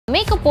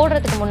Makeup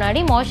போடுறதுக்கு முன்னாடி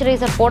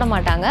moisturiser போட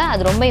மாட்டாங்க.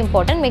 அது ரொம்ப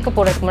இம்பார்ட்டன்ட். மேக்கப்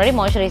போடுறதுக்கு முன்னாடி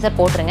மாய்ஸ்சரைசர்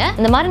போட்டுருங்க.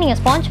 இந்த மாதிரி நீங்கள்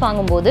ஸ்பாஞ்ச்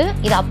வாங்கும்போது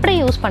இதை அப்படியே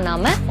யூஸ்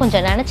பண்ணாமல்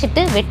கொஞ்சம்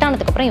நினச்சிட்டு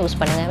வெட்டானதுக்கு அப்புறம் யூஸ்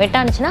பண்ணுங்க.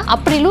 வெட்டானுச்சுன்னா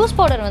அப்படி லூஸ்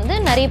பவுடர் வந்து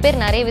நிறைய பேர்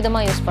நிறைய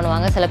விதமாக யூஸ்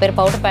பண்ணுவாங்க. சில பேர்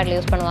பவுடர் பேட்ல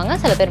யூஸ் பண்ணுவாங்க,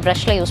 சில பேர்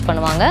ப்ரஷ்ல யூஸ்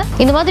பண்ணுவாங்க.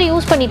 இந்த மாதிரி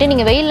யூஸ் பண்ணிட்டு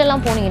நீங்கள்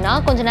வெயிலெல்லாம் போனீங்கன்னா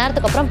கொஞ்சம்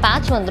நேரத்துக்கு அப்புறம்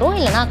பேட்ச் வந்துடும்,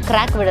 இல்லைனா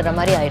கிராக் விடுற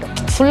மாதிரி ஆகிடும்.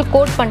 ஃபுல்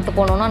கோட் பண்ணிட்டு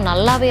போனோம்னா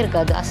நல்லாவே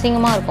இருக்காது,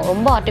 அசிங்கமாக இருக்கும்,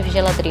 ரொம்ப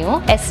ஆர்டிஃபிஷியலாக தெரியும்.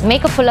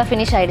 மேக்கப் ஃபுல்லாக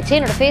ஃபினிஷ் ஆயிடுச்சு.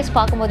 என்னோட ஃபேஸ்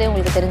பார்க்கும்போதே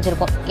உங்களுக்கு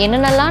தெரிஞ்சிருக்கும்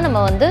என்னென்னலாம்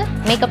நம்ம வந்து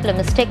மேக்கப்பில்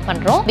மிஸ்டேக்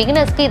பண்ணுறோம்.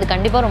 பிகினர்ஸ்க்கு இது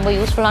கண்டிப்பாக ரொம்ப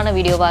யூஸ்ஃபுல்லான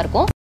வீடியோவாக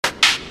இருக்கும்.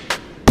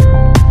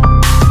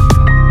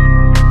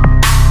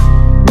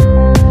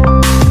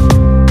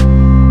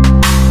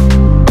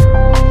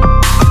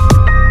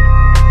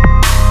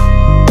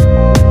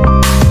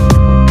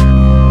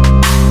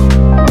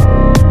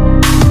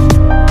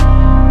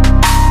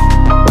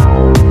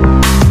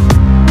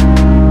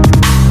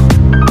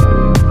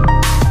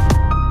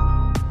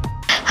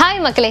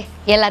 மக்களே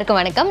எல்லாருக்கும்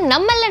வணக்கம்.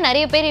 நம்மள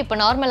நிறைய பேர் இப்போ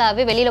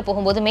நார்மலாகவே வெளியில்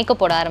போகும்போது மேக்கப்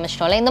போட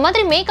ஆரம்பிச்சிட்டோம்ல. இந்த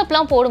மாதிரி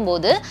மேக்கப்லாம்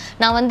போடும்போது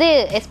நான் வந்து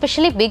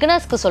எஸ்பெஷலி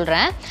பிகினர்ஸ்க்கு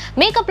சொல்கிறேன்,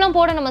 மேக்கப்லாம்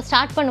போட நம்ம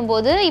ஸ்டார்ட்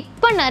பண்ணும்போது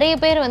இப்போ நிறைய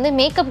பேர் வந்து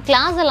மேக்கப்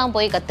கிளாஸ் எல்லாம்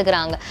போய்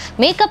கற்றுக்குறாங்க.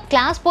 மேக்கப்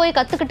கிளாஸ் போய்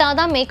கற்றுக்கிட்டா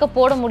தான் மேக்கப்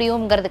போட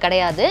முடியுங்கிறது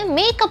கிடையாது.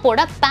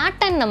 மேக்கப்போட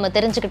பேட்டர்ன் நம்ம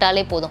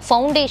தெரிஞ்சுக்கிட்டாலே போதும்.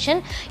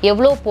 ஃபவுண்டேஷன்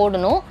எவ்வளோ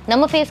போடணும்,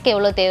 நம்ம ஃபேஸ்க்கு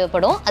எவ்வளோ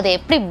தேவைப்படும், அதை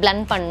எப்படி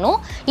பிளண்ட் பண்ணணும்,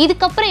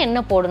 இதுக்கப்புறம்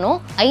என்ன போடணும்,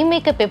 ஐ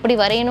மேக்கப் எப்படி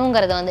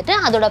வரையணுங்கிறத வந்துட்டு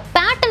அதோட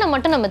பேட்டர்னை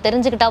மட்டும் நம்ம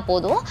தெரிஞ்சுக்கிட்டா போதும்.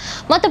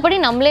 மற்றபடி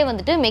நம்மளே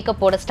வந்துட்டு மேக்கப்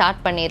போட ஸ்டார்ட்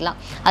பண்ணிடலாம்.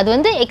 அது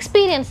வந்து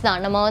எக்ஸ்பீரியன்ஸ் தான்.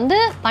 நம்ம வந்து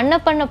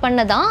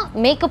பண்ண தான்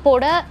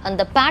மேக்கப்போட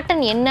அந்த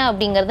பேட்டர்ன் என்ன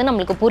அப்படிங்கிறது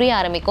நம்மளுக்கு புரிய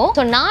ஆரம்பிக்கும்.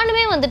 ஸோ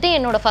நானுமே வந்துட்டு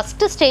என்னோட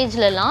ஃபர்ஸ்ட்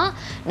ஸ்டேஜ்லலாம்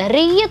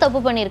நிறைய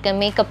தப்பு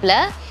பண்ணியிருக்கேன் மேக்கப்பில்.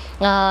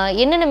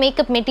 என்னென்ன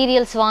மேக்கப்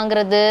மெட்டீரியல்ஸ்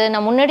வாங்குறது,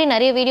 நான் முன்னாடி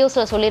நிறைய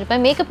வீடியோஸில்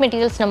சொல்லியிருப்பேன். மேக்கப்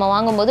மெட்டீரியல்ஸ் நம்ம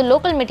வாங்கும்போது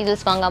லோக்கல்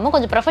மெட்டீரியல்ஸ் வாங்காமல்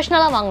கொஞ்சம்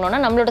ப்ரொஃபஷனலாக வாங்கினோன்னா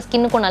நம்மளோட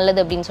ஸ்கின்னுக்கும்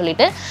நல்லது அப்படின்னு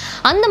சொல்லிட்டு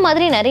அந்த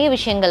மாதிரி நிறைய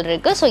விஷயங்கள்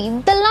இருக்குது. ஸோ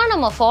இதெல்லாம்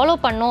நம்ம ஃபாலோ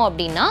பண்ணோம்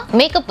அப்படின்னா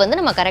மேக்கப்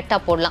வந்து நம்ம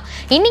கரெக்டாக போடலாம்.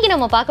 இன்றைக்கி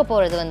நம்ம பார்க்க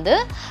போகிறது வந்து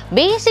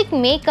பேசிக்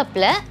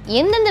மேக்கப்பில்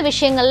எந்தெந்த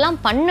விஷயங்கள்லாம்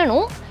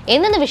பண்ணணும்,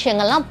 எந்தெந்த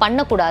விஷயங்கள்லாம்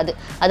பண்ணக்கூடாது.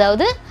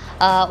 அதாவது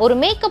ஒரு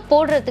மேக்கப்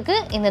போடுறதுக்கு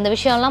இந்த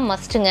விஷயம்லாம்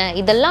மஸ்ட்டுங்க,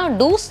 இதெல்லாம்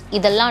டூஸ்,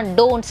 இதெல்லாம்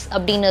டோன்ட்ஸ்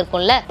அப்படின்னு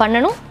இருக்கும்ல,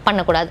 பண்ணணும்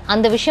பண்ணக்கூடாது,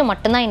 அந்த விஷயம்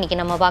மட்டும்தான் இன்றைக்கி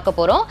நம்ம பார்க்க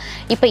போகிறோம்.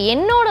 இப்போ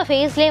என்னோடய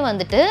ஃபேஸ்லேயே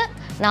வந்துட்டு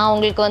நான்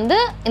உங்களுக்கு வந்து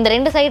இந்த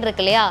ரெண்டு சைடு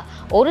இருக்கு இல்லையா,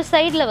 ஒரு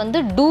சைடில் வந்து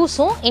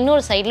டூஸும்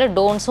இன்னொரு சைடில்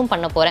டோன்ஸும்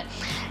பண்ண போகிறேன்.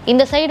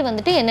 இந்த சைடு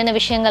வந்துட்டு என்னென்ன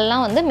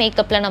விஷயங்கள்லாம் வந்து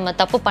மேக்கப்பில் நம்ம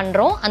தப்பு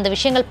பண்ணுறோம், அந்த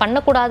விஷயங்கள்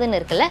பண்ணக்கூடாதுன்னு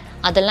இருக்குல்ல,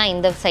 அதெல்லாம்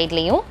இந்த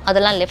சைட்லேயும்,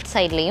 அதெல்லாம் லெஃப்ட்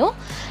சைட்லேயும்,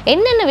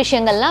 என்னென்ன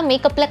விஷயங்கள்லாம்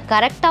மேக்கப்பில்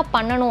கரெக்டாக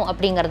பண்ணணும்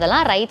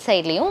அப்படிங்கிறதெல்லாம் ரைட்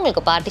சைட்லேயும்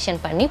உங்களுக்கு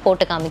பார்ட்டிஷன் பண்ணி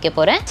போட்டு காமிக்க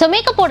போகிறேன். ஸோ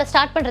மேக்கப்போட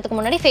ஸ்டார்ட் பண்ணுறதுக்கு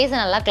முன்னாடி ஃபேஸை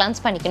நல்லா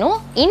கிளன்ஸ் பண்ணிக்கணும்.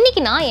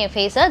 இன்றைக்கி நான் என்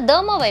ஃபேஸை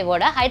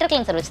Dermaviveோட ஹைட்ரா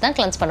கிளென்சர் வச்சு தான்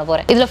கிளென்ஸ் பண்ண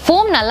போகிறேன். இதில்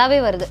ஃபோம்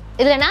நல்லாவே வருது.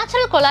 இதில்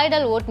நேச்சுரல்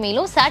கொலாய்டல் ஓட்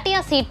மீலும்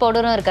சாட்டியா சீட்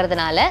பவுடரும்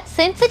இருக்கிறதுனால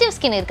சென்சிட்டிவ்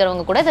ஸ்கின்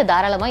இருக்கிறவங்க கூட இதை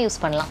தாராளமாக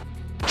யூஸ் பண்ணலாம்.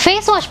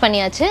 ஃபேஸ் வாஷ்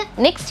பண்ணியாச்சு.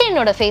 நெக்ஸ்ட்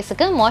என்னோட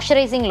ஃபேஸுக்கு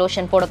மாய்ஸ்சரைசிங்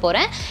லோஷன் போட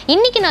போகிறேன்.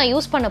 இன்றைக்கி நான்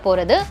யூஸ் பண்ண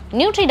போகிறது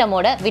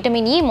நியூட்ரிடமோட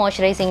விட்டமின் இ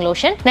மாய்ஸ்சரைசிங்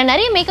லோஷன். நான்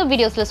நிறைய மேக்கப்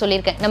வீடியோஸில்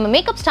சொல்லியிருக்கேன், நம்ம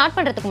மேக்கப் ஸ்டார்ட்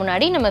பண்ணுறதுக்கு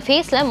முன்னாடி நம்ம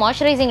ஃபேஸில்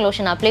மாய்ஸ்சரைசிங்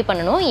லோஷன் அப்ளை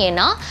பண்ணணும்.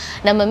 ஏன்னா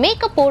நம்ம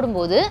மேக்கப்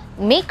போடும்போது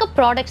மேக்கப்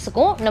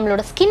ப்ராடக்ட்ஸுக்கும்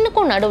நம்மளோட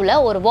ஸ்கின்னுக்கும் நடுவில்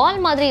ஒரு வால்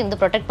மாதிரி இருந்து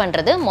ப்ரொடெக்ட்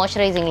பண்ணுறது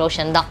மாய்ஸ்சரைசிங்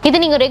லோஷன் தான்.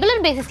 இது நீங்கள்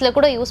ரெகுலர் பேசிஸில்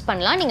கூட யூஸ்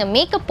பண்ணலாம். நீங்கள்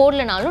மேக்கப்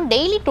போடலனாலும்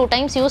டெய்லி 2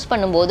 times யூஸ்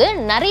பண்ணும்போது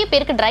நிறைய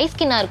பேருக்கு ட்ரை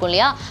ஸ்கின்னாக இருக்கும்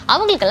இல்லையா,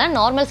 அவங்களுக்கெல்லாம்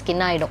நார்மல்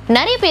ஸ்கின் ஆகிடும்.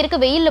 நிறைய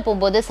பேருக்கு வெயிலில்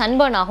போகும்போது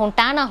சன்பர்ன் ஆகும்,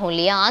 டேன் ஆகும்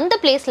இல்லையா, அந்த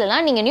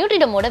பிளேஸ்லலாம் நீங்கள்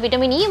நியூட்ரிடமோட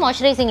vitamin E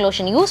moisturising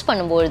lotion use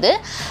பண்ணும்போது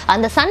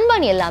அந்த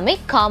சன்பர்ன் எல்லாமே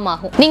காம்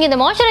ஆகும். நீங்கள் இந்த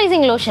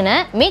மாய்ஸ்சரைசிங் லோஷனை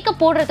மேக்கப்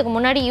போடுறதுக்கு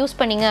முன்னாடி யூஸ்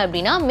பண்ணீங்க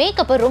அப்படின்னா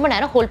மேக்கப்பை ரொம்ப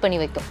நேரம் ஹோல்ட் பண்ணி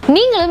வைக்கும்.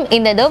 நீங்களும்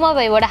இந்த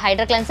Dermaviveோட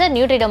hydra cleanser,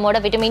 நியூட்ரிடமோட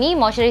vitamin E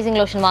moisturising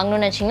lotion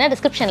வாங்கணும்னு நினச்சிங்கன்னா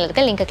டிஸ்கிரிப்ஷனில்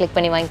இருக்க லிங்கை கிளிக்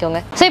பண்ணி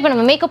வாங்கிக்கோங்க. ஸோ இப்போ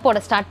நம்ம மேக்கப்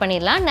போட ஸ்டார்ட்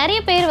பண்ணிடலாம்.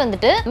 நிறைய பேர்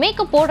வந்துட்டு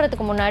மேக்கப்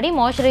போடுறதுக்கு முன்னாடி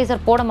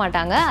மாய்ஸ்சரைசர் போட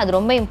மாட்டாங்க. அது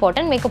ரொம்ப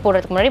இம்பார்ட்டன்ட். மேக்கப்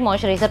போடுறதுக்கு முன்னாடி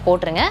மாய்ஸ்சரைசர்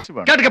போட்டுருங்க.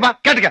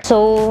 ஸோ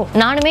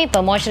நானுமே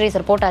இப்போ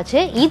மாய்ஸ்சரைசர் போட்டாச்சு.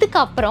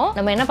 இதுக்கப்புறம்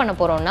நம்ம என்ன பண்ண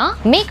போறோம்னா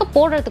மேக்கப்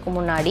போடுறதுக்கு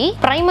முன்னாடி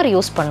பிரைமர்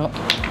யூஸ் பண்ணணும்.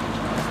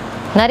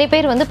 நிறைய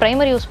பேர் வந்து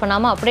பிரைமர் யூஸ்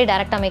பண்ணாம அப்படியே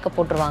டைரக்டா மேக்கப்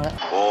போட்டுருவாங்க.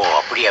 ஓ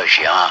அப்படியே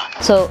விஷயம்.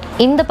 ஸோ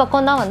இந்த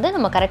பக்கம் தான் வந்து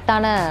நம்ம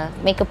கரெக்டான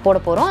மேக்கப் போட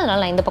போறோம். அதனால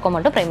நான் இந்த பக்கம்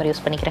மட்டும் பிரைமர்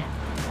யூஸ் பண்ணிக்கிறேன்.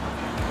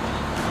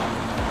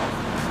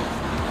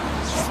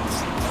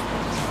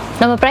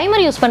 நம்ம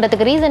பிரைமர் யூஸ்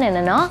பண்ணுறதுக்கு ரீசன்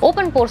என்னன்னா,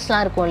 ஓப்பன்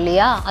போர்ஸ்லாம் இருக்கும்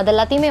இல்லையா, அது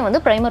எல்லாத்தையுமே வந்து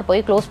பிரைமர்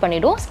போய் க்ளோஸ்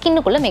பண்ணிடும்,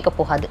 ஸ்கின்னுக்குள்ள மேக்கப்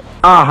போகாது.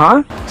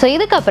 ஸோ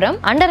இதுக்கப்புறம்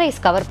அண்டர்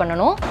ஐஸ் கவர்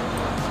பண்ணணும்.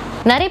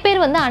 நிறைய பேர்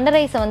வந்து அண்டர்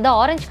ஐஸை வந்து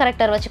ஆரஞ்சு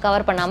கரெக்டர் வச்சு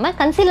கவர் பண்ணாமல்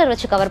கன்சீலர்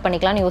வச்சு கவர்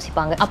பண்ணிக்கலாம்னு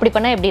யோசிப்பாங்க. அப்படி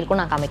பண்ணால் எப்படி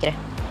இருக்கும் நான் காமிக்கிறேன்.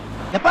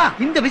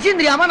 இந்த விஷயம்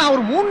தெரியாம நான்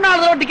ஒரு 3-4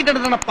 தடவை டிக்கெட்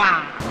எடுத்தேனப்பா.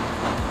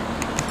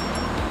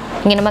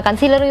 இங்கே நம்ம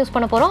கன்சீலரும் யூஸ்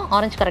பண்ண போகிறோம்,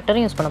 ஆரஞ்சு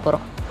கரெக்டரும் யூஸ் பண்ண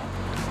போகிறோம்.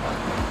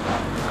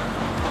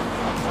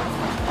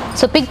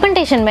 ஸோ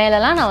பிக்மெண்டேஷன்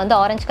மேலெலாம் நான் வந்து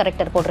ஆரஞ்சு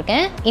கரெக்டர்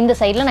போட்டிருக்கேன். இந்த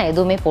சைடில் நான்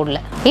எதுவுமே போடல.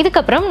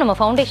 இதுக்கப்புறம் நம்ம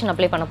ஃபவுண்டேஷன்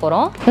அப்ளை பண்ண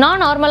போகிறோம்.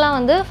 நான் நார்மலாக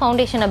வந்து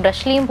ஃபவுண்டேஷனை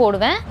ப்ரஷ்லையும்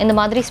போடுவேன், இந்த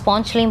மாதிரி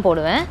ஸ்பாஞ்ச்லையும்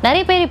போடுவேன்.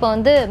 நிறைய பேர் இப்போ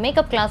வந்து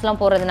மேக்கப் கிளாஸ்லாம்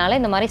போடுறதுனால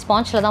இந்த மாதிரி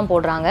ஸ்பாஞ்சில் தான்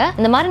போடுறாங்க.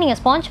 இந்த மாதிரி நீங்கள்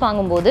ஸ்பாஞ்ச்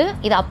வாங்கும்போது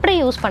இதை அப்படியே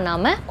யூஸ்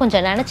பண்ணாமல்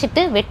கொஞ்சம்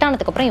நினச்சிட்டு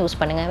வெட்டானதுக்கப்புறம் யூஸ்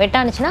பண்ணுங்கள்.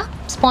 வெட்டானுச்சுன்னா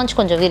ஸ்பாஞ்ச்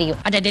கொஞ்சம் விரியும்.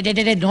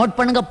 நோட்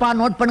பண்ணுங்கப்பா,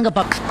 நோட்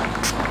பண்ணுங்கப்பா.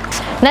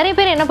 நிறைய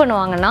பேர் என்ன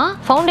பண்ணுவாங்கன்னா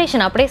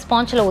ஃபவுண்டேஷன் அப்படியே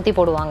ஸ்பாஞ்சில் ஊற்றி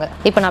போடுவாங்க.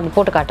 இப்போ நான் அப்படி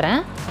போட்டு காட்டுறேன்.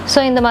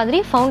 ஸோ இந்த மாதிரி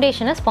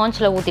ஃபவுண்டேஷனை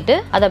ஸ்பாஞ்சில் ஊற்றிட்டு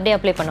அதை அப்படியே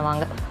அப்ளை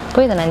பண்ணுவாங்க.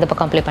 இப்போ இதை நான் இந்த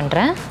பக்கம் அப்ளை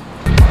பண்ணுறேன்.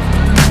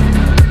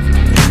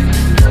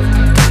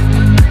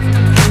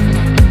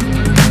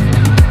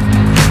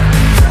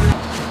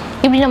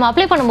 இப்படி நம்ம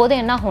அப்ளை பண்ணும்போது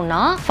என்ன ஆகும்னா,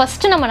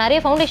 ஃபர்ஸ்ட் நம்ம நிறைய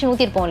ஃபவுண்டேஷன்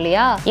ஊற்றிருப்போம்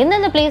இல்லையா,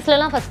 எந்தெந்த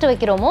பிளேஸ்லலாம் ஃபர்ஸ்ட்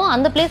வைக்கிறோமோ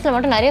அந்த பிளேஸ்ல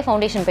மட்டும் நிறைய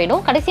ஃபவுண்டேஷன்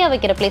போயிடும். கடைசியாக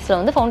வைக்கிற பிளேஸ்ல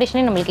வந்து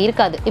ஃபவுண்டேஷனே நம்மளுக்கு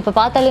இருக்காது. இப்போ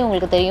பார்த்தாலே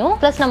உங்களுக்கு தெரியும்.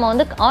 ப்ளஸ் நம்ம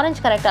வந்து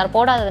ஆரஞ்சு கரெக்டாக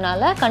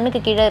போடாததுனால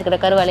கண்ணுக்கு கீழே இருக்கிற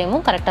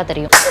கருவளையமும் கரெக்டாக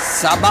தெரியும்.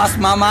 சபாஸ்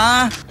மாமா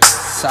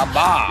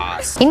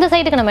சபாஸ். இந்த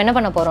சைடுக்கு நம்ம என்ன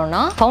பண்ண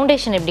போறோம்னா,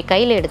 ஃபவுண்டேஷன் இப்படி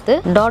கையில் எடுத்து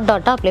டாட்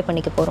டாட்டாக அப்ளை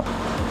பண்ணிக்க போகிறோம்.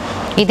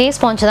 இதே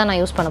ஸ்பாஞ்ச் தான்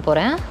நான் யூஸ் பண்ண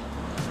போகிறேன்.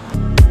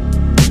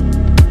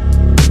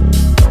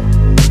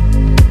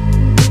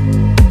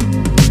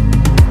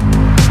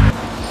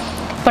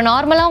 இப்போ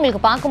நார்மலாக உங்களுக்கு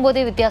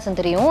பார்க்கும்போதே வித்தியாசம்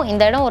தெரியும்.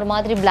 இந்த இடம் ஒரு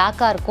மாதிரி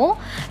பிளாக்காக இருக்கும்.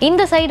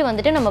 இந்த சைடு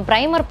வந்துட்டு நம்ம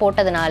ப்ரைமர்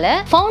போட்டதுனால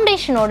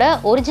ஃபவுண்டேஷனோட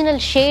ஒரிஜினல்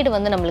ஷேடு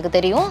வந்து நம்மளுக்கு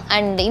தெரியும்.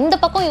 அண்ட் இந்த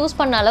பக்கம் யூஸ்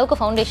பண்ண அளவுக்கு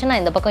ஃபவுண்டேஷன்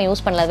நான் இந்த பக்கம்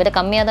யூஸ் பண்ணல, விட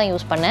கம்மியாக தான்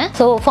யூஸ் பண்ணேன்.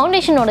 ஸோ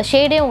ஃபவுண்டேஷனோட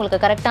ஷேடே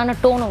உங்களுக்கு கரெக்டான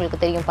டோன்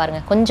உங்களுக்கு தெரியும்.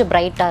 பாருங்கள், கொஞ்சம்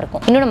பிரைட்டாக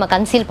இருக்கும். இன்னும் நம்ம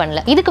கன்சீல்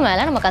பண்ணல. இதுக்கு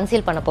மேலே நம்ம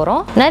கன்சீல் பண்ண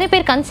போகிறோம். நிறைய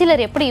பேர்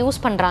கன்சீலர் எப்படி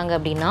யூஸ் பண்ணுறாங்க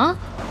அப்படின்னா,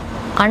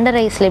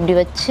 அண்டர் ஐஸில் இப்படி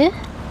வச்சு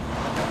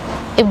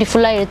இப்படி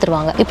ஃபுல்லாக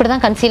இழுத்துருவாங்க. இப்படி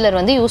தான் கன்சீலர்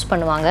வந்து யூஸ்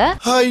பண்ணுவாங்க.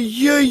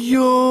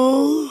 ஐயோ.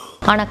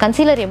 ஆனால்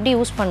கன்சீலர் எப்படி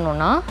யூஸ்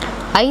பண்ணணும்னா,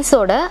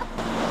 ஐஸோட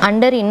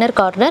under inner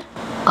corner,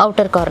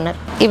 outer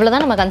corner, இவ்வளோ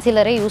தான் நம்ம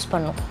கன்சீலரே யூஸ்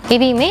பண்ணணும்.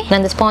 இதையுமே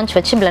நான் இந்த ஸ்பாஞ்ச்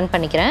வச்சு பிளெண்ட்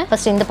பண்ணிக்கிறேன்.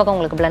 ஃபர்ஸ்ட் இந்த பக்கம்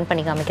உங்களுக்கு பிளெண்ட்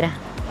பண்ணி காமிக்கிறேன்.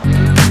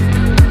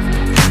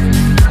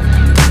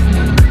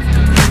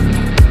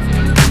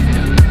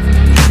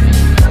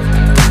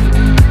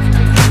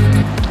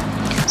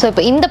 ஸோ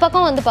இப்போ இந்த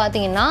பக்கம் வந்து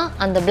பார்த்தீங்கன்னா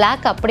அந்த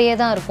பிளாக் அப்படியே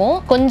தான் இருக்கும்.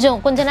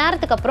 கொஞ்சம்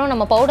நேரத்துக்கு அப்புறம்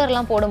நம்ம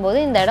பவுடர்லாம் போடும்போது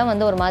இந்த இடம்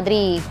வந்து ஒரு மாதிரி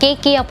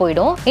கேக்கியாக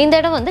போயிடும். இந்த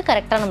இடம் வந்து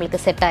கரெக்டாக நம்மளுக்கு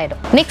செட் ஆகிடும்.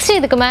 நெக்ஸ்ட்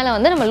இதுக்கு மேலே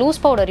வந்து நம்ம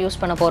லூஸ் பவுடர் யூஸ்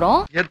பண்ண போகிறோம்.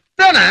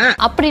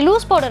 அப்படி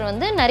லூஸ் பவுடர்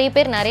வந்து நிறைய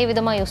பேர் நிறைய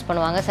விதமாக யூஸ்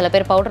பண்ணுவாங்க. சில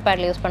பேர் பவுடர்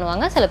பேட்ல யூஸ்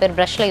பண்ணுவாங்க, சில பேர்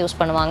ப்ரஷ்ல யூஸ்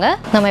பண்ணுவாங்க.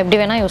 நம்ம எப்படி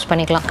வேணா யூஸ்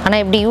பண்ணிக்கலாம்.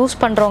 ஆனால் எப்படி யூஸ்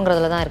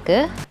பண்ணுறோங்கிறதுல தான் இருக்கு.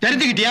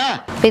 தெரிஞ்சுக்கிட்டியா?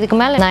 இதுக்கு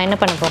மேலே நான் என்ன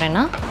பண்ண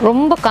போகிறேன்னா,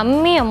 ரொம்ப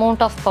கம்மி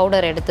அமௌண்ட் ஆஃப்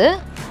பவுடர் எடுத்து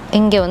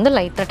இங்கே வந்து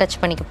லைட்டாக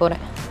டச் பண்ணிக்க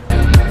போகிறேன்.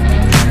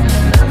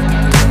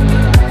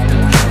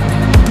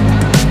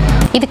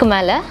 இதுக்கு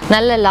மேலே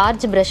நல்ல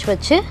லார்ஜ் ப்ரஷ்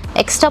வச்சு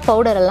எக்ஸ்ட்ரா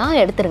பவுடர் எல்லாம்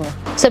எடுத்துருங்க.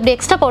 ஸோ இப்படி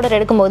எக்ஸ்ட்ரா பவுடர்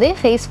எடுக்கும்போதே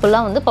ஃபேஸ்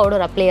ஃபுல்லாக வந்து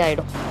பவுடர் அப்ளை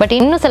ஆகிடும். பட்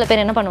இன்னும் சில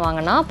பேர் என்ன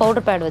பண்ணுவாங்கன்னா,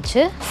 பவுடர் பேட்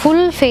வச்சு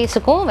ஃபுல்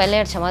ஃபேஸுக்கும்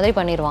வெள்ளையடிச்ச மாதிரி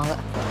பண்ணிடுவாங்க.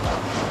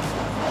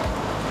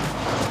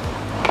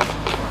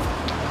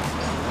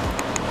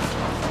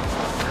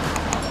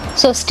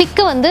 ஸோ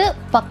ஸ்டிக்கு வந்து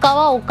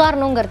பக்காவாக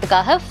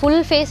உட்காரணுங்கிறதுக்காக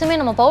ஃபுல் ஃபேஸுமே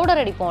நம்ம பவுடர்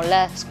அடிப்போம்ல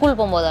ஸ்கூல்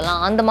போகும்போதெல்லாம்,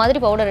 அந்த மாதிரி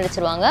பவுடர்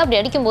அடிச்சிருவாங்க. அப்படி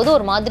அடிக்கும்போது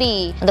ஒரு மாதிரி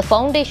அந்த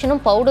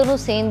ஃபவுண்டேஷனும்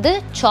பவுடரும் சேர்ந்து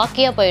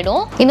சாக்கியாக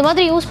போயிடும். இந்த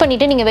மாதிரி யூஸ்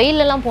பண்ணிட்டு நீங்கள்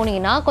வெயிலெல்லாம்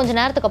போனீங்கன்னா கொஞ்சம்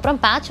நேரத்துக்கு அப்புறம்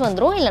பேட்ச்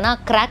வந்துடும், இல்லைனா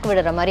கிராக்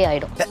விடுற மாதிரி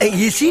ஆகிடும்.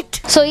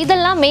 ஸோ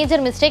இதெல்லாம்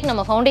மேஜர் மிஸ்டேக்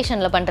நம்ம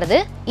ஃபவுண்டேஷனில் பண்ணுறது.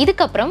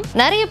 இதுக்கப்புறம்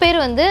நிறைய பேர்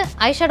வந்து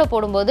ஐஷேடோ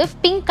போடும்போது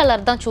பிங்க்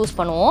கலர் தான் சூஸ்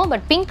பண்ணுவோம்.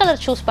 பட் பிங்க்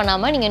கலர் சூஸ்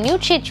பண்ணாமல் நீங்கள்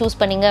நியூட் ஷேட் சூஸ்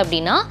பண்ணீங்க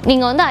அப்படின்னா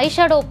நீங்கள் வந்து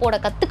ஐஷேடோ போட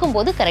கற்றுக்கும்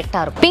போது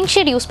கரெக்டாக இருக்கும். பிங்க்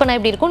ஷேட் யூஸ் பண்ண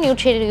எப்படி இருக்கும்,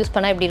 நியூட் ஷேட் யூஸ்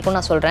பண்ணா எப்படி இருக்கும்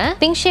நான் சொல்றேன்.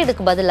 பிங்க்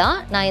ஷேடுக்கு பதிலா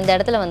நான் இந்த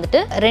இடத்துல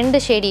வந்துட்டு ரெண்டு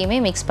ஷேடையுமே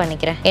மிக்ஸ்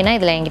பண்ணிக்கிறேன். ஏன்னா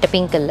இதுல என்கிட்ட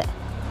பிங்க் இல்லை.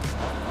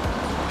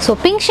 ஸோ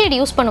பிங்க் ஷேட்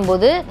யூஸ்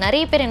பண்ணும்போது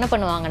நிறைய பேர் என்ன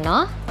பண்ணுவாங்கன்னா,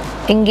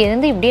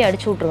 இங்கேருந்து இப்படியே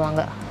அடிச்சு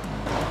விட்ருவாங்க.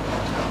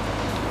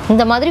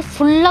 இந்த மாதிரி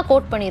ஃபுல்லாக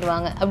கோட்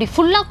பண்ணிடுவாங்க. அப்படி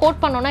ஃபுல்லாக கோட்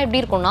பண்ணோன்னா எப்படி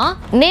இருக்கும்னா,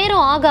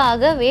 நேரம் ஆக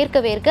ஆக வேர்க்க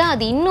வேர்க்க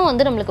அது இன்னும்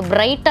வந்து நம்மளுக்கு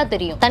பிரைட்டாக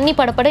தெரியும். தண்ணி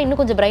படப்பட இன்னும்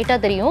கொஞ்சம் பிரைட்டாக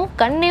தெரியும்.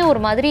 கண்ணே ஒரு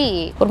மாதிரி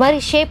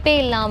ஷேப்பே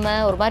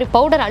இல்லாமல் ஒரு மாதிரி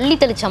பவுடர் அள்ளி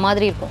தெளிச்ச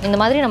மாதிரி இருக்கும். இந்த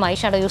மாதிரி நம்ம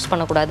ஐஷேடோ யூஸ்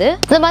பண்ணக்கூடாது.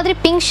 இந்த மாதிரி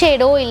பிங்க்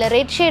ஷேடோ இல்லை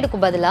ரெட் ஷேடுக்கு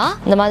பதிலாக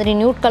இந்த மாதிரி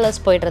நியூட்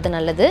கலர்ஸ் போயிடுறது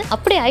நல்லது.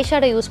 அப்படி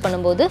ஐஷேடோ யூஸ்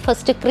பண்ணும்போது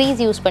ஃபர்ஸ்ட்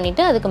க்ரீஸ் யூஸ்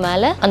பண்ணிட்டு அதுக்கு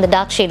மேலே அந்த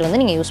டார்க் ஷேட் வந்து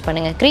நீங்கள் யூஸ்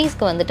பண்ணுங்க.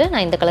 க்ரீஸ்க்கு வந்துட்டு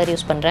நான் இந்த கலர்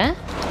யூஸ் பண்ணுறேன்.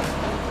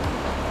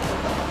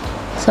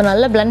 ஸோ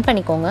நல்லா பிளெண்ட்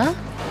பண்ணிக்கோங்க.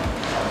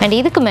 அண்ட்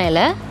இதுக்கு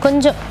மேலே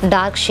கொஞ்சம்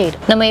டார்க் ஷேட்.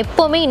 நம்ம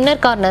எப்போவுமே இன்னர்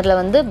கார்னரில்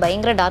வந்து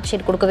பயங்கர டார்க்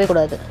ஷேட் கொடுக்கவே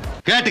கூடாது.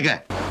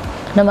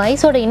 நம்ம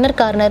ஐஸோட இன்னர்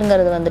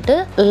கார்னருங்கிறது வந்துட்டு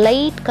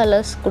லைட்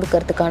கலர்ஸ்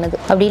கொடுக்கறதுக்கானது,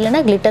 அப்படி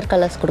இல்லைன்னா கிளிட்டர்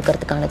கலர்ஸ்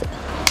கொடுக்கறதுக்கானது.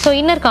 ஸோ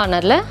இன்னர்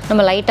கார்னரில்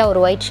நம்ம லைட்டாக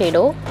ஒரு ஒயிட்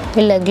ஷேடோ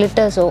இல்லை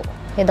கிளிட்டர்ஸோ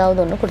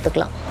ஏதாவது ஒன்று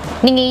கொடுத்துக்கலாம்.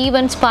 நீங்கள்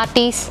ஈவெண்ட்ஸ்,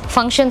 பார்ட்டிஸ்,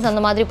 ஃபங்க்ஷன்ஸ்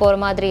அந்த மாதிரி போகிற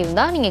மாதிரி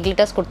இருந்தால் நீங்கள்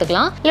கிளிட்டர்ஸ்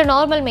கொடுத்துக்கலாம். இல்லை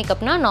normal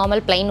மேக்கப்னா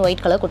normal plain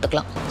white colour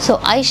கொடுத்துக்கலாம். ஸோ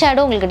ஐ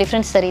ஷேடோ உங்களுக்கு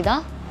டிஃப்ரென்ஸ் தெரியுதா?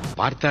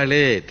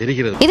 பார்த்தாலே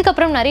தெரிகிறது.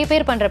 இதுக்கப்புறம் நிறைய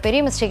பேர் பண்ற பெரிய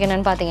மிஸ்டேக்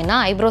என்னன்னு பாத்தீங்கன்னா,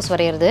 ஐப்ரோஸ்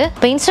வரையிறது.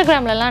 இப்போ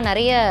இன்ஸ்டாகிராம்லலாம்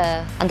நிறைய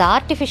அந்த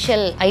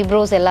ஆர்டிஃபிஷியல்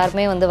ஐப்ரோஸ்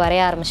எல்லாருமே வந்து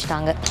வரைய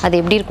ஆரம்பிச்சிட்டாங்க. அது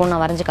எப்படி இருக்கும்னு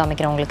நான் வரைஞ்சு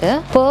காமிக்கிறேன் உங்களுக்கு.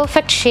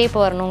 பர்ஃபெக்ட் ஷேப்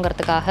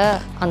வரணுங்கிறதுக்காக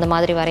அந்த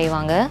மாதிரி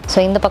வரைவாங்க. ஸோ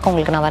இந்த பக்கம்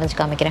உங்களுக்கு நான் வரைஞ்சு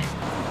காமிக்கிறேன்.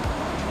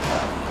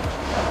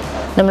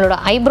 நம்மளோட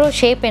ஐப்ரோ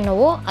ஷேப்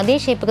என்னவோ அதே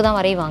ஷேப்புக்கு தான்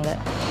வரைவாங்க.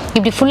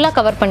 இப்படி ஃபுல்லாக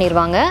கவர்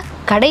பண்ணிடுவாங்க.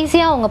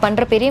 கடைசியாக அவங்க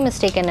பண்ணுற பெரிய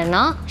மிஸ்டேக்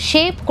என்னென்னா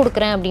ஷேப்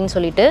கொடுக்குறேன் அப்படின்னு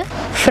சொல்லிட்டு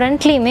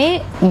ஃப்ரண்ட்லேயுமே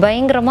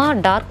பயங்கரமாக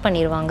டார்க்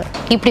பண்ணிடுவாங்க.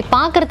 இப்படி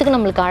பார்க்குறதுக்கு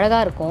நம்மளுக்கு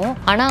அழகாக இருக்கும்.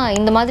 ஆனால்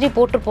இந்த மாதிரி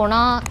போட்டு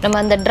போனால் நம்ம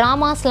அந்த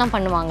ட்ராமாஸ்லாம்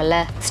பண்ணுவாங்கள்ல,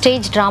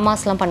 ஸ்டேஜ்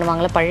ட்ராமாஸ்லாம்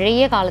பண்ணுவாங்கள்ல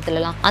பழைய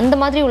காலத்துலலாம், அந்த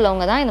மாதிரி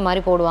உள்ளவங்க தான் இந்த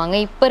மாதிரி போடுவாங்க.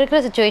 இப்போ இருக்கிற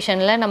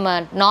சுச்சுவேஷனில் நம்ம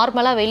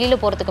நார்மலாக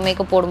வெளியில் போகிறதுக்கு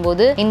மேக்கப்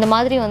போடும்போது இந்த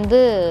மாதிரி வந்து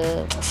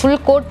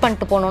ஃபுல் கோட்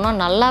பண்ணிட்டு போனோம்னா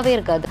நல்லாவே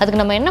இருக்காது.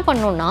 அதுக்கு நம்ம என்ன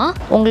பண்ணோம்னா,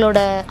 உங்களோட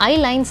ஐ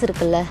லைன்ஸ்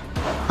இருக்குல்ல,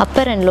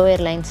 அப்பர் அண்ட்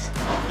லோயர் லைன்ஸ்,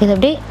 இதை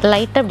அப்படியே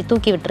லைட்டாக அப்படி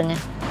தூக்கி விட்டுருங்க.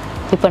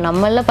 இப்போ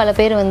நம்மள பல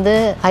பேர் வந்து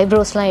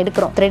ஐப்ரோஸ்லாம்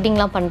எடுக்கிறோம்,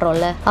 த்ரெட்டிங்லாம்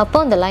பண்ணுறோம்ல, அப்போ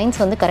அந்த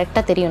லைன்ஸ் வந்து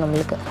கரெக்டாக தெரியும்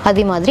நம்மளுக்கு.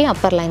 அதே மாதிரி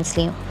அப்பர்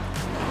லைன்ஸ்லேயும்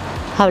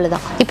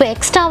அவ்வளோதான். இப்போ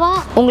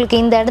எக்ஸ்ட்ராவாக உங்களுக்கு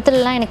இந்த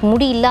இடத்துலலாம் எனக்கு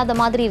முடி இல்லாத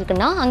மாதிரி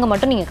இருக்குன்னா அங்கே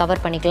மட்டும் நீங்கள்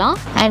கவர் பண்ணிக்கலாம்.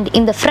 அண்ட்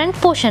இந்த ஃப்ரண்ட்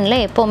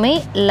போர்ஷனில் எப்போவுமே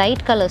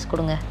லைட் கலர்ஸ்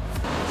கொடுங்க.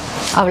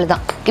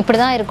 அவ்வளோதான். இப்படி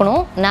தான்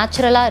இருக்கணும்,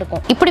 நேச்சுரலாக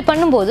இருக்கும். இப்படி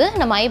பண்ணும்போது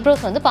நம்ம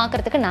ஐப்ரோஸ் வந்து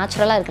பார்க்குறதுக்கு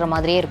நேச்சுரலாக இருக்கிற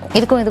மாதிரியே இருக்கும்.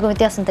 இதுக்கும்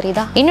வித்தியாசம்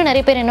தெரியுதா? இன்னும்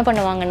நிறைய பேர் என்ன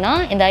பண்ணுவாங்கன்னா,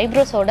 இந்த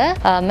ஐப்ரோஸோட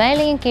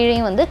மேலேயும்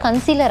கீழேயும் வந்து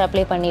கன்சீலர்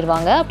அப்ளை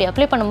பண்ணிடுவாங்க. அப்படி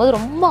அப்ளை பண்ணும்போது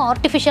ரொம்ப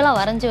ஆர்டிஃபிஷியலாக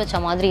வரைஞ்சி வச்ச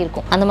மாதிரி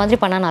இருக்கும். அந்த மாதிரி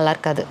பண்ணால் நல்லா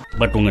இருக்காது.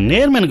 பட் உங்கள்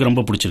நேர்மை எனக்கு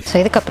ரொம்ப பிடிச்சிருக்கு.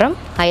 ஸோ இதுக்கப்புறம்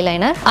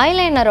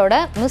ஐலைனரோட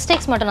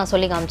மிஸ்டேக்ஸ் மட்டும் நான்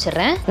சொல்லி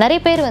காமிச்சிடுறேன்.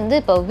 நிறைய பேர் வந்து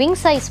இப்போ விங்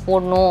சைஸ்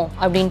போடணும்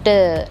அப்படின்ட்டு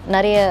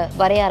நிறைய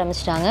வரைய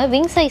ஆரம்பிச்சிட்டாங்க.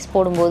 விங் சைஸ்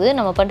போடும்போது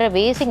நம்ம பண்ணுற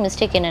பேசிக்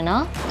மிஸ்டேக் என்னென்னா,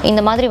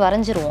 இந்த மாதிரி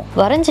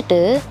வரைஞ்சிட்டு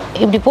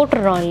இப்படி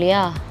போட்டுடுறோம்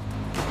இல்லையா.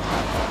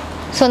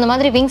 ஸோ இந்த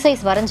மாதிரி விங்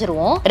சைஸ்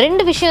வரைஞ்சிருவோம்.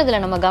 ரெண்டு விஷயம்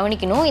இதில் நம்ம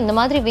கவனிக்கணும். இந்த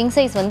மாதிரி விங்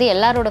சைஸ் வந்து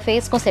எல்லாரோட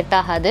ஃபேஸ்க்கும் செட்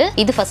ஆகாது.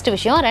 இது ஃபர்ஸ்ட்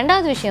விஷயம்.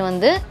 ரெண்டாவது விஷயம்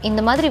வந்து,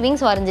 இந்த மாதிரி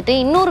விங்ஸ் வரைஞ்சிட்டு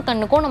இன்னொரு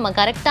கண்ணுக்கும் நம்ம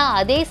கரெக்டாக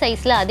அதே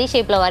சைஸில் அதே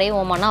ஷேப்பில்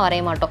வரைவோமானா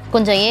வரைய மாட்டோம்.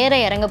 கொஞ்சம் ஏற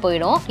இறங்க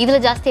போயிடும்.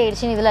 இதில் ஜாஸ்தி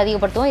ஆயிடுச்சுன்னு இதில்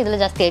அதிகப்படுத்துவோம், இதில்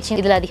ஜாஸ்தி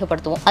ஆயிடுச்சுன்னு இதில்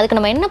அதிகப்படுத்துவோம். அதுக்கு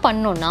நம்ம என்ன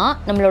பண்ணோம்னா,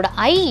 நம்மளோட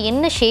ஐ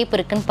என்ன ஷேப்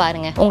இருக்குன்னு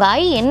பாருங்க. உங்கள்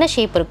ஐ என்ன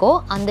ஷேப் இருக்கோ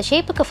அந்த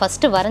ஷேப்புக்கு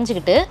ஃபர்ஸ்ட்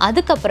வரைஞ்சிக்கிட்டு,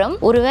 அதுக்கப்புறம்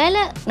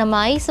ஒருவேளை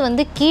நம்ம ஐஸ்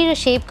வந்து கீழே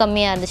ஷேப்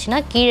கம்மியாக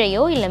இருந்துச்சுன்னா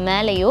கீழேயோ இல்லை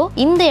மேலேயோ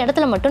இந்த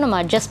இடத்துல மட்டும் நம்ம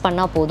அட்ஜஸ்ட்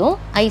பண்ணா போதும்.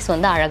 ஐஸ்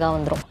வந்து அழகா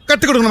வந்துரும்.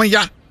 கத்துக்கணும்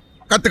ஐயா,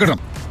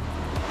 கத்துக்கணும்.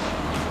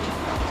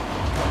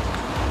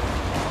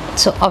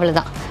 ஸோ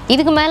அவ்வளோதான்.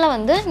 இதுக்கு மேலே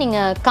வந்து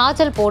நீங்கள்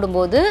காஜல்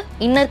போடும்போது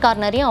இன்னர்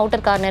கார்னரையும்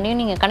அவுட்டர் கார்னரையும்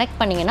நீங்கள் கனெக்ட்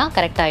பண்ணிங்கன்னா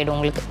கரெக்ட் ஆகிடும்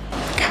உங்களுக்கு.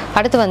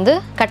 அடுத்து வந்து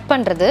கட்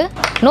பண்ணுறது.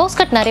 நோஸ்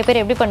கட் நிறைய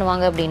பேர் எப்படி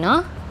பண்ணுவாங்க அப்படின்னா,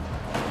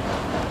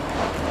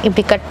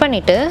 இப்படி கட்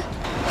பண்ணிவிட்டு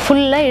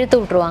ஃபுல்லாக இழுத்து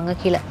விட்ருவாங்க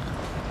கீழே.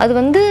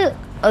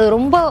 அது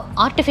ரொம்ப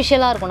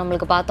ஆர்டிஃபிஷியலாக இருக்கும்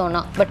நம்மளுக்கு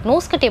பார்த்தோன்னா. பட்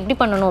நோஸ் கட் எப்படி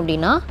பண்ணணும்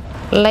அப்படின்னா,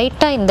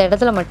 லைட்டாக இந்த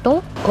இடத்துல மட்டும்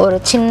ஒரு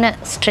சின்ன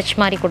ஸ்ட்ரெச்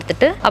மாதிரி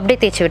கொடுத்துட்டு அப்படியே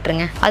தேய்ச்சி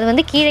விட்டுருங்க. அது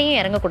வந்து கீழேயும்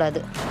இறங்கக்கூடாது.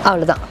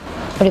 அவ்வளோதான்.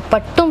 அப்படி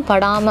பட்டும்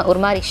படாமல் ஒரு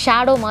மாதிரி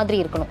ஷேடோ மாதிரி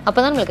இருக்கணும். அப்போ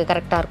தான் நம்மளுக்கு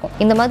கரெக்டாக இருக்கும்.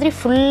 இந்த மாதிரி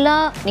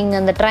ஃபுல்லாக நீங்கள்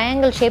அந்த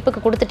ட்ரையாங்கிள்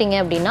ஷேப்புக்கு கொடுத்துட்டீங்க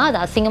அப்படின்னா அது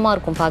அசிங்கமாக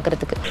இருக்கும்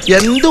பார்க்குறதுக்கு.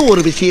 எந்த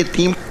ஒரு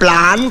விஷயத்தையும்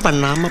பிளான்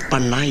பண்ணாமல்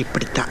பண்ணால்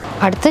இப்படித்தான்.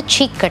 அடுத்து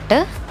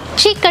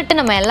சீக் கட்டு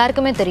நம்ம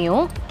எல்லாருக்குமே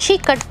தெரியும்.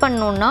 சீக் கட்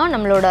பண்ணோம்னா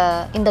நம்மளோட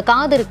இந்த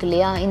காது இருக்கு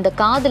இல்லையா, இந்த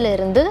காதுல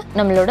இருந்து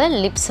நம்மளோட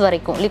லிப்ஸ்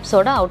வரைக்கும்,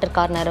 லிப்ஸோட அவுட்டர்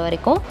கார்னர்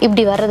வரைக்கும்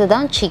இப்படி வர்றது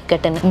தான் சீக்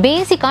கட்டுன்னு.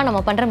 பேசிக்காக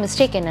நம்ம பண்ணுற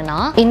மிஸ்டேக் என்னன்னா,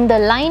 இந்த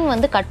லைன்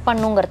வந்து கட்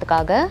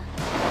பண்ணுங்கிறதுக்காக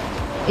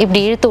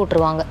இப்படி இழுத்து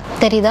விட்டுருவாங்க.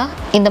 தெரியுதா?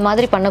 இந்த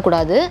மாதிரி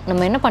பண்ணக்கூடாது.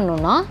 நம்ம என்ன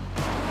பண்ணணும்னா,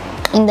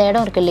 இந்த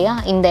இடம் இருக்கு இல்லையா,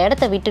 இந்த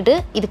இடத்த விட்டுட்டு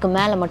இதுக்கு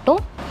மேலே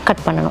மட்டும்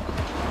கட் பண்ணணும்.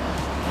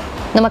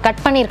 நம்ம கட்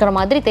பண்ணியிருக்கிற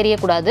மாதிரி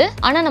தெரியக்கூடாது.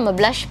 ஆனால் நம்ம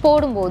ப்ளஷ்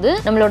போடும்போது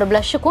நம்மளோட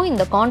ப்ளஷ்ஷுக்கும்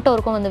இந்த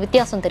கான்டோருக்கும் வந்து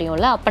வித்தியாசம்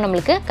தெரியும்ல, அப்போ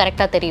நம்மளுக்கு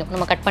கரெக்டாக தெரியும்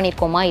நம்ம கட்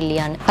பண்ணியிருக்கோமா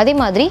இல்லையான்னு. அதே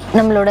மாதிரி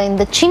நம்மளோட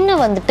இந்த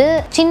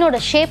சின்னோட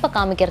ஷேப்பை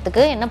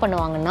காமிக்கிறதுக்கு என்ன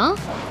பண்ணுவாங்கன்னா,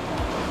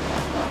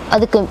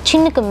 அதுக்கு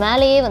சின்னுக்கு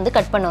மேலேயே வந்து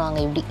கட் பண்ணுவாங்க.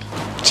 இப்படி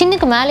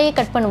சின்னுக்கு மேலேயே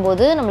கட்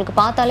பண்ணும்போது நம்மளுக்கு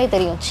பார்த்தாலே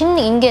தெரியும் சின்ன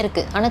இங்கே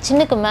இருக்குது. ஆனால்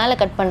சின்னுக்கு மேலே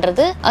கட்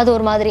பண்ணுறது அது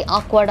ஒரு மாதிரி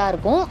ஆக்வர்டாக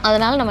இருக்கும்.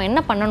 அதனால் நம்ம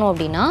என்ன பண்ணணும்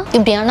அப்படின்னா,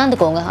 இப்படி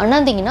அண்ணாந்துக்கோங்க.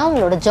 அண்ணாந்திங்கன்னா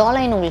உங்களோட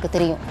ஜாலைன் உங்களுக்கு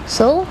தெரியும்.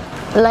 ஸோ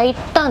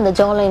லைட்டாக அந்த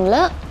ஜாலைனில்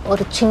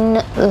ஒரு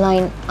சின்ன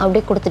லைன்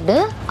அப்படியே கொடுத்துட்டு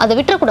அதை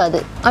விட்டுறக்கூடாது,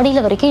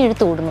 அடியில் வரைக்கும்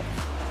இழுத்து விடணும்.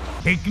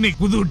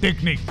 புது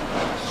டெக்னிக்.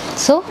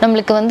 ஸோ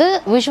நம்மளுக்கு வந்து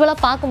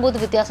விஷுவலாக பார்க்கும்போது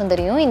வித்தியாசம்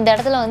தெரியும். இந்த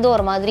இடத்துல வந்து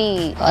ஒரு மாதிரி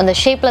அந்த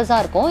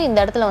ஷேப்லெஸ்ஸாக இருக்கும். இந்த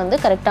இடத்துல வந்து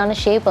கரெக்டான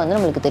ஷேப் வந்து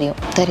நம்மளுக்கு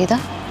தெரியும். தெரியுதா?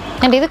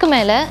 அண்ட் இதுக்கு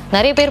மேலே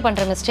நிறைய பேர்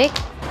பண்ணுற மிஸ்டேக்,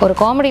 ஒரு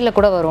காமெடியில்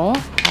கூட வரும்,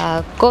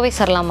 கோவை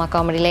சரலாமா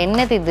காமெடியில்,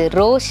 என்னது இது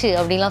ரோஷு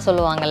அப்படின்லாம்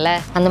சொல்லுவாங்கல்ல,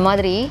 அந்த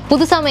மாதிரி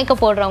புதுசாக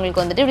மேக்கப்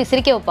போடுறவங்களுக்கு வந்துட்டு இப்படி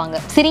சிரிக்க வைப்பாங்க.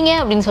 சிரிங்க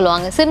அப்படின்னு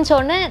சொல்லுவாங்க. சிரிச்ச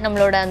உடனே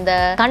நம்மளோட அந்த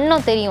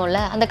கண்ணம்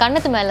தெரியும்ல, அந்த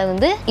கண்ணத்து மேலே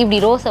வந்து இப்படி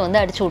ரோஸை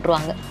வந்து அடிச்சு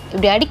விட்ருவாங்க.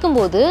 இப்படி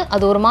அடிக்கும்போது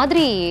அது ஒரு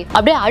மாதிரி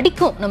அப்படியே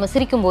அடிக்கும் நம்ம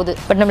சிரிக்கும் போது.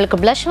 பட்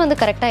நம்மளுக்கு ப்ளஷ் வந்து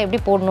கரெக்டாக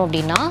எப்படி போடணும்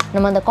அப்படின்னா,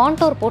 நம்ம அந்த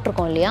கான்டோர்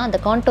போட்டிருக்கோம் இல்லையா, அந்த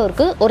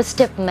கான்டோருக்கு ஒரு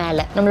ஸ்டெப்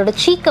மேலே நம்மளோட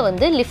சீக்கை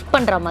வந்து லிஃப்ட்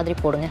பண்ணுற மாதிரி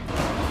போடுங்க.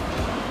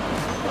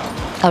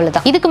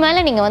 அவ்வளோதான். இதுக்கு மேலே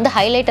நீங்கள் வந்து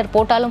ஹைலைட்டர்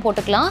போட்டாலும்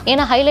போட்டுக்கலாம்.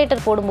 ஏன்னா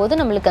ஹைலைட்டர் போடும்போது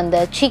நம்மளுக்கு அந்த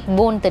சீக்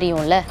போன்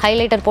தெரியும்ல,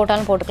 ஹைலைட்டர்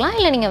போட்டாலும் போட்டுக்கலாம்.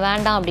 இல்லை நீங்கள்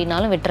வேண்டாம்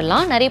அப்படின்னாலும்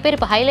விட்டுறலாம். நிறைய பேர்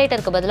இப்போ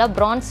ஹைலைட்டருக்கு பதிலாக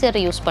பிரான்சர்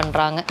யூஸ்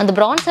பண்ணுறாங்க. அந்த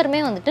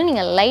பிரான்சருமே வந்துட்டு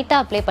நீங்கள் லைட்டாக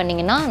அப்ளை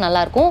பண்ணிங்கன்னா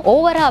நல்லாயிருக்கும்.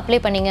 ஓவராக அப்ளை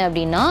பண்ணிங்க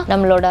அப்படின்னா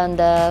நம்மளோட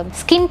அந்த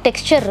ஸ்கின்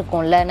டெக்ஸ்சர்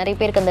இருக்கும்ல, நிறைய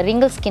பேருக்கு அந்த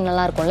ரிங்கிள் ஸ்கின்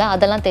எல்லாம் இருக்கும்ல,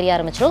 அதெல்லாம் தெரிய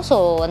ஆரம்பிச்சிடும். ஸோ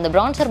அந்த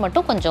பிரான்சர்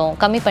மட்டும் கொஞ்சம்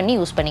கம்மி பண்ணி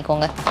யூஸ்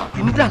பண்ணிக்கோங்க.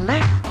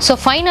 ஸோ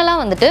ஃபைனலாக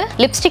வந்துட்டு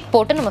லிப்ஸ்டிக்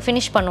போட்டு நம்ம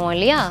ஃபினிஷ் பண்ணுவோம்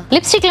இல்லையா.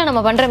 லிப்ஸ்டிக்கில்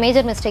நம்ம பண்ணுற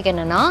மேஜர் மிஸ்டேக்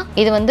என்னன்னா,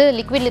 இது வந்து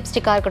லிக்விட்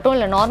லிப்ஸ்டிக்காக இருக்கட்டும்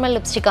இல்லை நார்மல்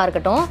லிப்ஸ்டிக்காக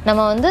இருக்கட்டும்,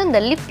 நம்ம வந்து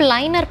இந்த லிப்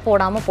லைனர்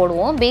போடாமல்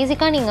போடுவோம்.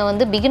 பேசிக்காக நீங்கள்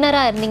வந்து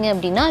பிகினராக இருந்தீங்க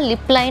அப்படின்னா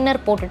லிப்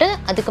லைனர் போட்டுட்டு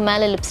அதுக்கு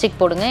மேலே லிப்ஸ்டிக்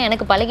போடுங்க.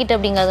 எனக்கு பழகிட்டு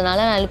அப்படிங்கிறதுனால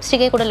நான்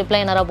லிப்ஸ்டிக்கே கூட லிப்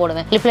லைனராக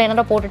போடுவேன். லிப்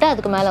லைனராக போட்டுட்டு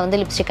அதுக்கு மேலே வந்து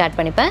லிப்ஸ்டிக் ஆட்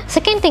பண்ணிப்பேன்.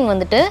 செகண்ட் திங்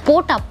வந்துட்டு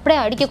போட்டு அப்படியே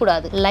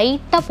அடிக்கக்கூடாது,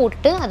 லைட்டாக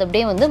போட்டுட்டு அதை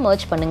அப்படியே வந்து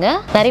மர்ஜ் பண்ணுங்க.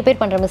 நிறைய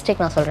பேர் பண்ணுற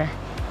மிஸ்டேக் நான் சொல்கிறேன்.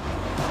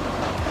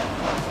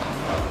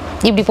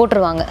 இப்படி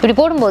போட்டுருவாங்க. இப்படி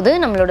போடும்போது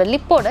நம்மளோட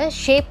லிப்போட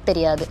ஷேப்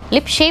தெரியாது.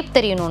 லிப் ஷேப்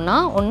தெரியணும்னா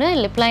ஒன்று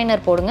லிப்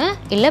லைனர் போடுங்க,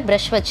 இல்லை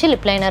ப்ரஷ் வச்சு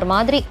லிப் லைனர்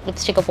மாதிரி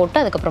லிப்ஸ்டிக்கை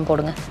போட்டு அதுக்கப்புறம்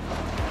போடுங்க.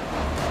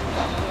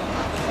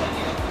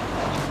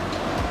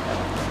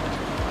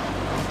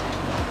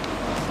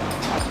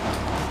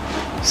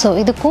 ஸோ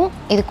இதுக்கும்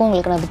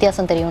உங்களுக்கு நான்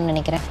வித்தியாசம் தெரியும்னு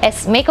நினைக்கிறேன்.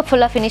 மேக்கப்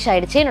ஃபுல்லாக ஃபினிஷ்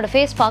ஆகிடுச்சு. என்னோட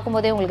ஃபேஸ்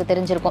பார்க்கும்போதே உங்களுக்கு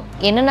தெரிஞ்சிருக்கும்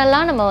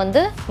என்னென்னலாம் நம்ம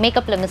வந்து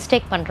மேக்கப்பில்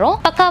மிஸ்டேக் பண்ணுறோம்.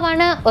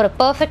 பக்காவான ஒரு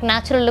பர்ஃபெக்ட்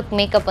நேச்சுரல் லுக்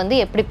மேக்கப் வந்து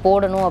எப்படி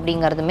போடணும்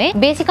அப்படிங்கிறதுமே.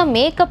 பேசிக்காக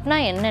மேக்கப்னா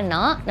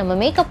என்னென்னா நம்ம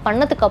மேக்கப்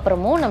பண்ணதுக்கு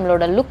அப்புறமும்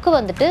நம்மளோட லுக்கு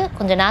வந்துட்டு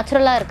கொஞ்சம்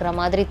நேச்சுரலாக இருக்கிற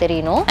மாதிரி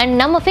தெரியணும். அண்ட்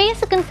நம்ம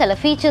ஃபேஸுக்குன்னு சில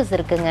ஃபீச்சர்ஸ்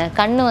இருக்குங்க.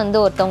 கண்ணு வந்து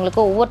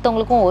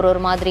ஒவ்வொருத்தவங்களுக்கும்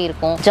ஒரு மாதிரி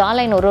இருக்கும்.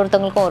 ஜாலைன்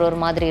ஒருத்தவங்களுக்கும்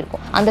ஒரு மாதிரி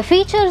இருக்கும். அந்த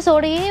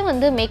ஃபீச்சர்ஸோடையே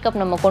வந்து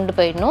மேக்கப் நம்ம கொண்டு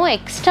போயிடணும்.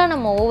 எக்ஸ்ட்ரா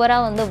நம்ம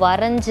ஓவராக வந்து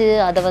வரைஞ்சு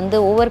அதை வந்து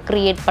ஓவர்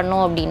கிரியேட்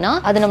பண்ணோம் அப்படின்னா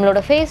அது நம்மளோட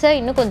ஃபேஸை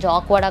இன்னும் கொஞ்சம்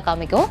ஆக்வர்டாக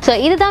காமிக்கும். ஸோ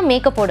இதுதான்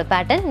மேக்கப்போட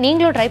பேட்டர்ன்.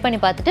 நீங்களும் ட்ரை பண்ணி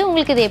பார்த்துட்டு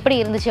உங்களுக்கு இது எப்படி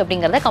இருந்துச்சு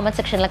அப்படிங்கிறத கமெண்ட்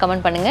செக்ஷனில்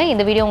கமெண்ட் பண்ணுங்க.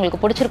 இந்த வீடியோ உங்களுக்கு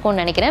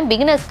பிடிச்சிருக்கும்னு நினைக்கிறேன்.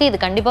 பிகினர்ஸ்க்கு இது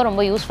கண்டிப்பாக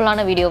ரொம்ப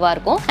யூஸ்ஃபுல்லான வீடியோவாக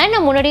இருக்கும். அண்ட்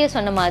நான் முன்னாடியே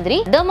சொன்ன மாதிரி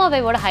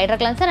Dermavive Hydra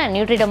cleanser and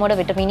Neutriderm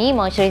vitamin E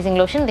moisturising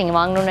lotion நீங்கள்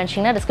வாங்கணும்னு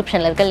நினச்சிங்கன்னா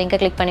டிஸ்கிரிப்ஷனில் இருக்க லிங்கை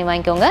கிளிக் பண்ணி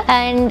வாங்கிக்கோங்க.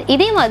 அண்ட்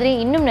இதே மாதிரி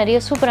இன்னும் நிறைய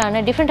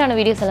சூப்பரான டிஃப்ரெண்டான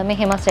வீடியோஸ் எல்லாமே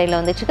ஹேமா ஸ்டைலில்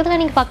வந்துச்சு.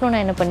 நீங்கள்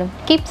பார்க்கணும்னா என்ன பண்ணும்?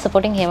 Keep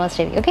supporting Hema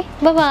style. Okay,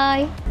 by.